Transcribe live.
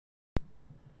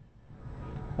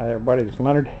Hi everybody, this is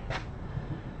Leonard.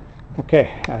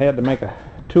 Okay, I had to make a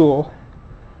tool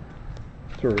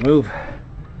to remove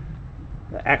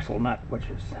the axle nut, which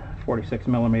is 46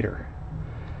 millimeter.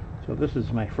 So this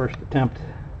is my first attempt.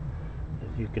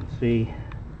 As you can see,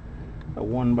 a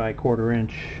 1 by 1/4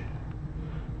 inch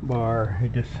bar.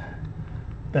 It just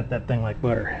bent that thing like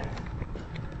butter.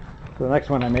 So the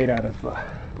next one I made out of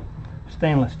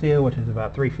stainless steel, which is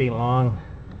about 3 feet long.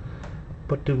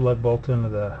 Put 2 lug bolts into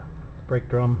the brake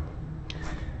drum,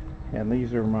 and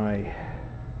these are my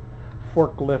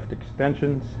forklift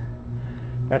extensions.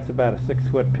 That's about a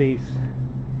 6-foot piece,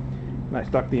 and I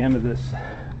stuck the end of this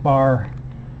bar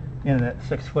into that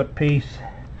 6-foot piece.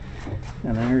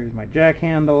 And then here's my jack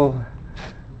handle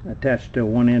attached to a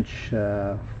 1 inch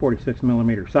 46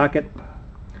 millimeter socket,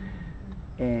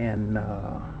 and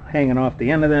hanging off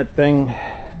the end of that thing,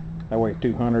 I weigh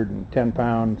 210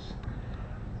 pounds,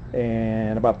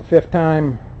 and about the 5th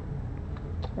time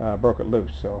broke it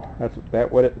loose. So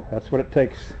that's what it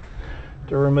takes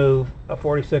to remove a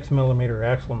 46 millimeter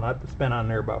axle nut that's been on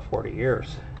there about 40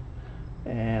 years.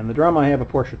 And the drum, I have a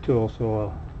Porsche tool,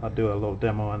 so I'll do a little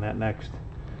demo on that next.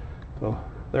 So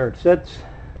there it sits,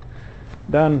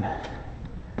 done.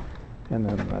 And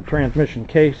then the transmission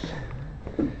case,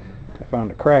 I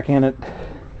found a crack in it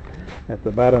at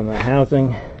the bottom of the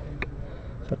housing,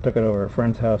 so I took it over to a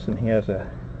friend's house, and he has a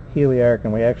heliarc,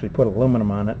 and we actually put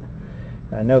aluminum on it.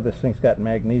 I know this thing's got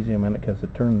magnesium in it because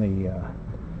it turned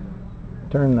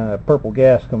the purple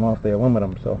gas come off the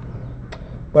aluminum. So,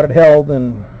 but it held,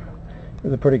 and it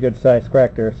was a pretty good sized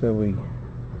crack there, so we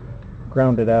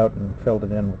ground it out and filled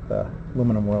it in with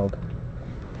aluminum weld.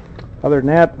 Other than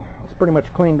that, it's pretty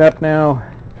much cleaned up now.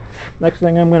 Next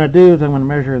thing I'm going to do is I'm going to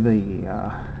measure the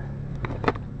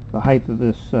height of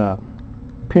this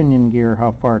pinion gear,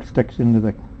 how far it sticks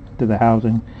into the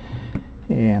housing,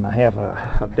 and I have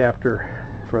a adapter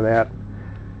for that.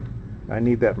 I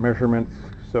need that measurement,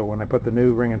 so when I put the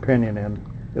new ring and pinion in,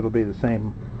 it'll be the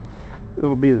same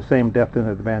depth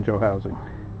into the banjo housing.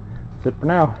 That's it for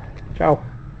now. Ciao.